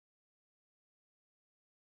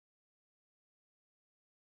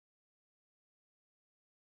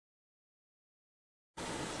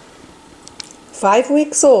5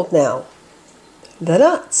 weeks old now. The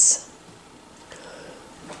nuts.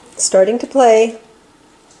 Starting to play.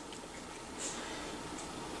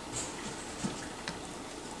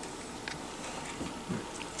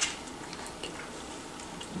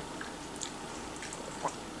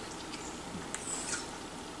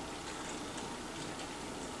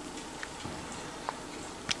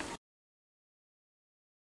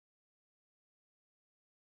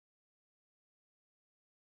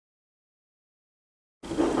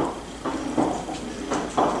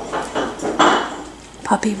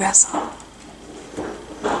 Puppy wrestle.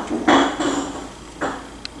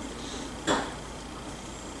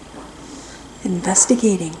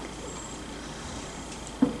 Investigating.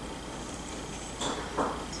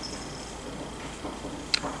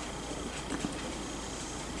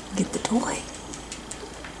 Get the toy.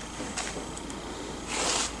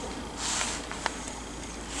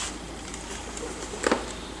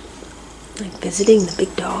 Like visiting the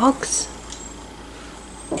big dogs.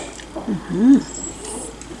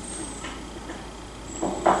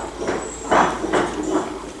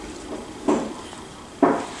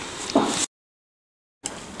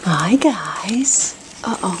 Hi guys.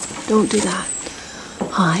 Uh-oh, don't do that.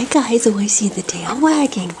 Hi guys, oh I see the tail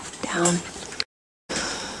wagging down.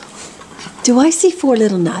 Do I see 4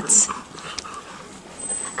 little nuts?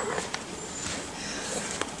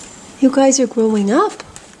 You guys are growing up.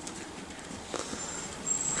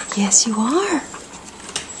 Yes, you are.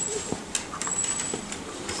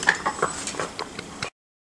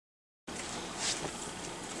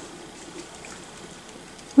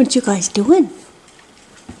 What you guys doing?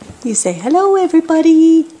 You say, hello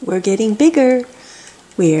everybody, we're getting bigger.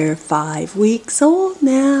 We're 5 weeks old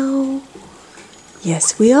now.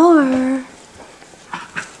 Yes, we are.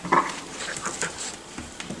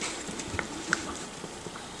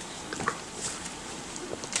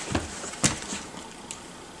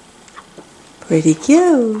 Pretty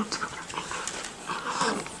cute.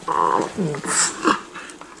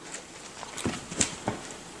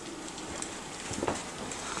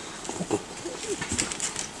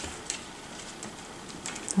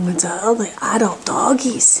 It's all the adult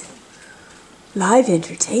doggies. Live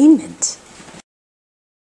entertainment.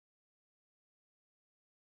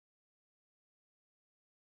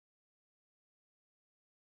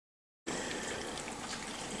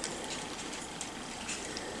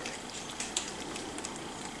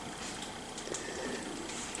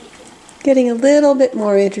 Getting a little bit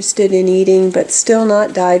more interested in eating, but still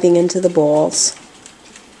not diving into the bowls.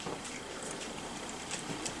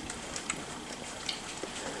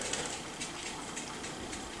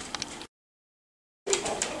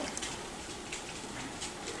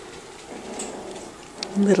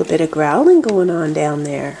 A little bit of growling going on down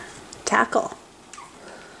there. Tackle.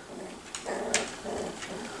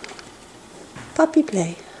 Puppy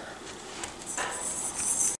play.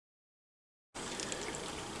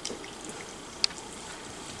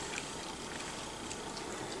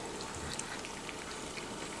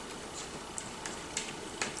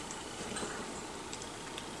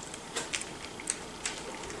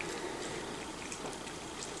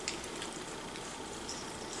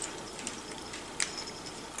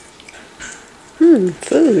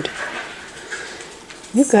 Food.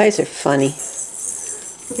 You guys are funny.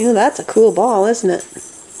 You know, that's a cool ball, isn't it?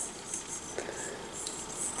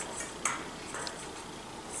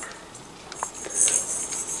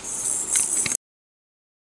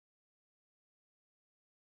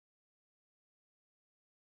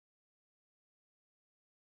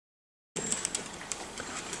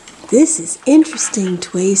 This is interesting,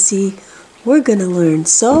 Tracy. We're gonna learn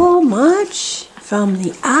so much from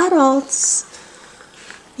the adults.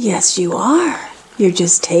 Yes, you are. You're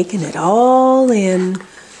just taking it all in.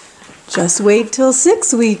 Just wait till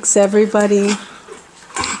 6 weeks, everybody.